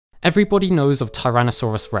Everybody knows of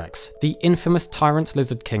Tyrannosaurus rex, the infamous tyrant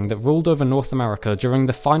lizard king that ruled over North America during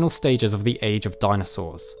the final stages of the Age of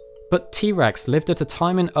Dinosaurs. But T-Rex lived at a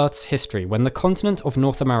time in Earth's history when the continent of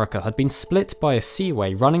North America had been split by a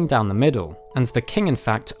seaway running down the middle, and the king in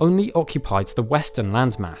fact only occupied the western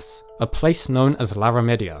landmass, a place known as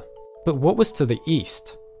Laramidia. But what was to the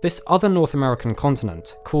east? This other North American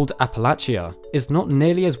continent, called Appalachia, is not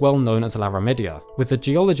nearly as well known as Laramidia, with the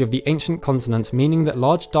geology of the ancient continent meaning that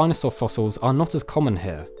large dinosaur fossils are not as common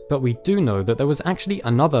here. But we do know that there was actually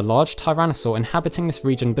another large tyrannosaur inhabiting this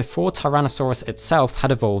region before Tyrannosaurus itself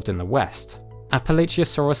had evolved in the west,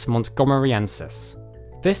 Appalachiosaurus montgomeryensis.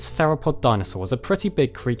 This theropod dinosaur was a pretty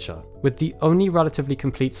big creature, with the only relatively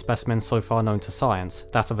complete specimen so far known to science,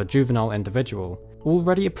 that of a juvenile individual,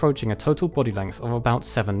 already approaching a total body length of about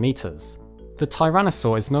 7 meters. The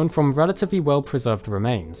tyrannosaur is known from relatively well preserved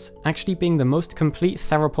remains, actually being the most complete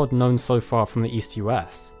theropod known so far from the East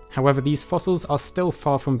US. However, these fossils are still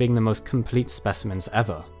far from being the most complete specimens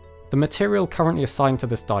ever. The material currently assigned to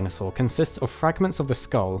this dinosaur consists of fragments of the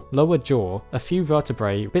skull, lower jaw, a few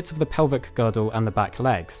vertebrae, bits of the pelvic girdle and the back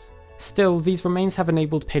legs. Still, these remains have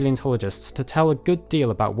enabled paleontologists to tell a good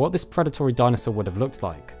deal about what this predatory dinosaur would have looked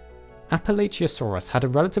like. Appalachiosaurus had a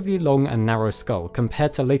relatively long and narrow skull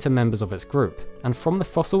compared to later members of its group, and from the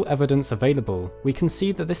fossil evidence available, we can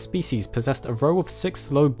see that this species possessed a row of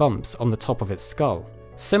 6 low bumps on the top of its skull.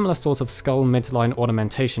 Similar sort of skull midline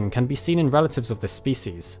ornamentation can be seen in relatives of this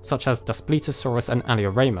species, such as Daspletosaurus and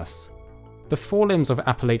Alioramus. The forelimbs of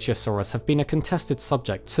Appalachiosaurus have been a contested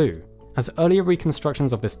subject too, as earlier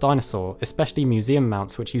reconstructions of this dinosaur, especially museum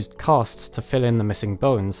mounts which used casts to fill in the missing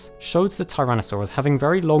bones, showed the Tyrannosaur as having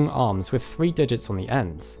very long arms with 3 digits on the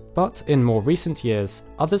ends. But in more recent years,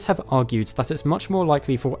 others have argued that it's much more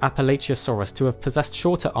likely for Appalachiosaurus to have possessed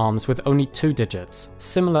shorter arms with only 2 digits,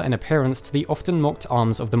 similar in appearance to the often mocked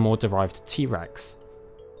arms of the more derived T-Rex.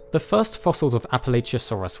 The first fossils of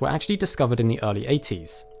Appalachiosaurus were actually discovered in the early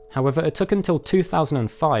 80s, however it took until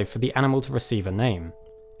 2005 for the animal to receive a name.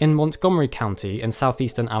 In Montgomery County in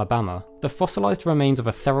southeastern Alabama, the fossilized remains of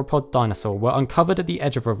a theropod dinosaur were uncovered at the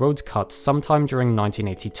edge of a road cut sometime during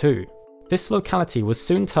 1982. This locality was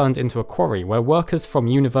soon turned into a quarry where workers from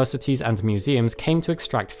universities and museums came to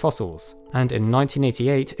extract fossils, and in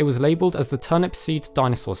 1988 it was labelled as the Turnip Seed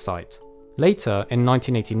Dinosaur Site. Later, in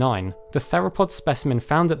 1989, the theropod specimen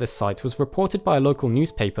found at this site was reported by a local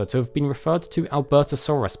newspaper to have been referred to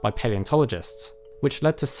Albertosaurus by paleontologists, which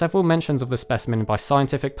led to several mentions of the specimen by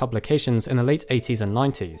scientific publications in the late 80s and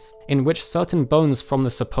 90s, in which certain bones from the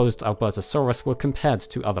supposed Albertosaurus were compared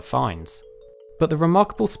to other finds. But the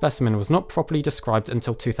remarkable specimen was not properly described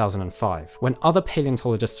until 2005, when other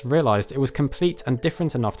paleontologists realised it was complete and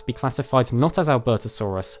different enough to be classified not as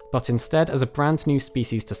Albertosaurus, but instead as a brand new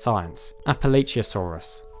species to science,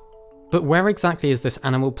 Appalachiosaurus. But where exactly is this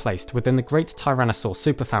animal placed within the great Tyrannosaur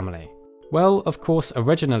superfamily? Well, of course,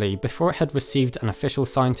 originally, before it had received an official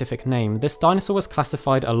scientific name, this dinosaur was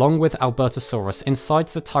classified along with Albertosaurus inside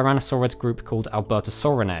the tyrannosaurid group called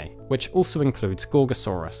Albertosaurinae, which also includes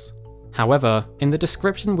Gorgosaurus. However, in the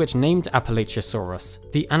description which named Appalachiosaurus,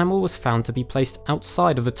 the animal was found to be placed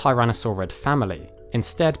outside of the tyrannosaurid family,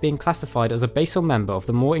 instead being classified as a basal member of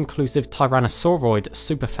the more inclusive Tyrannosauroid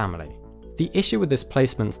superfamily. The issue with this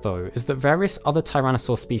placement, though, is that various other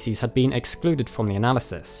tyrannosaur species had been excluded from the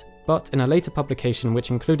analysis, but in a later publication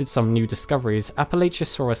which included some new discoveries,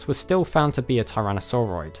 Appalachiosaurus was still found to be a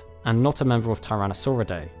tyrannosauroid, and not a member of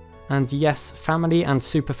Tyrannosauridae. And yes, family and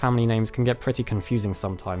superfamily names can get pretty confusing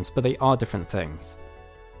sometimes, but they are different things.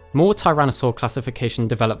 More tyrannosaur classification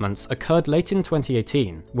developments occurred late in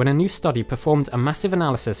 2018, when a new study performed a massive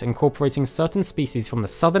analysis incorporating certain species from the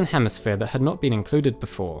southern hemisphere that had not been included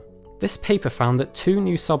before. This paper found that 2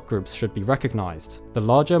 new subgroups should be recognised, the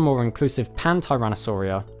larger, more inclusive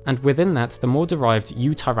Pantyrannosauria, and within that the more derived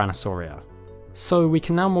Eutyrannosauria. So we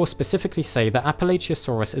can now more specifically say that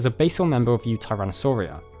Appalachiosaurus is a basal member of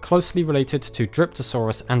Eutyrannosauria, closely related to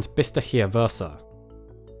Dryptosaurus and Bistachia versa.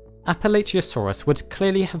 Appalachiosaurus would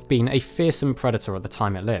clearly have been a fearsome predator at the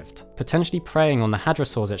time it lived, potentially preying on the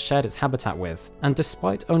hadrosaurs it shared its habitat with, and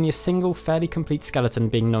despite only a single fairly complete skeleton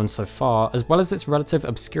being known so far, as well as its relative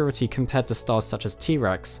obscurity compared to stars such as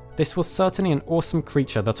T-Rex, this was certainly an awesome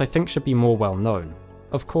creature that I think should be more well known.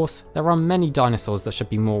 Of course, there are many dinosaurs that should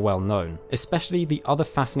be more well known, especially the other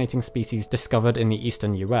fascinating species discovered in the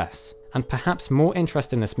eastern US, and perhaps more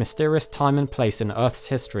interest in this mysterious time and place in Earth's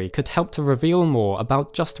history could help to reveal more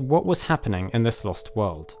about just what was happening in this lost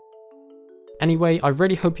world. Anyway, I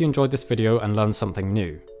really hope you enjoyed this video and learned something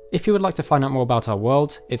new. If you would like to find out more about our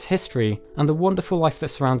world, its history, and the wonderful life that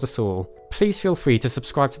surrounds us all, please feel free to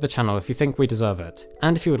subscribe to the channel if you think we deserve it,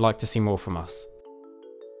 and if you would like to see more from us.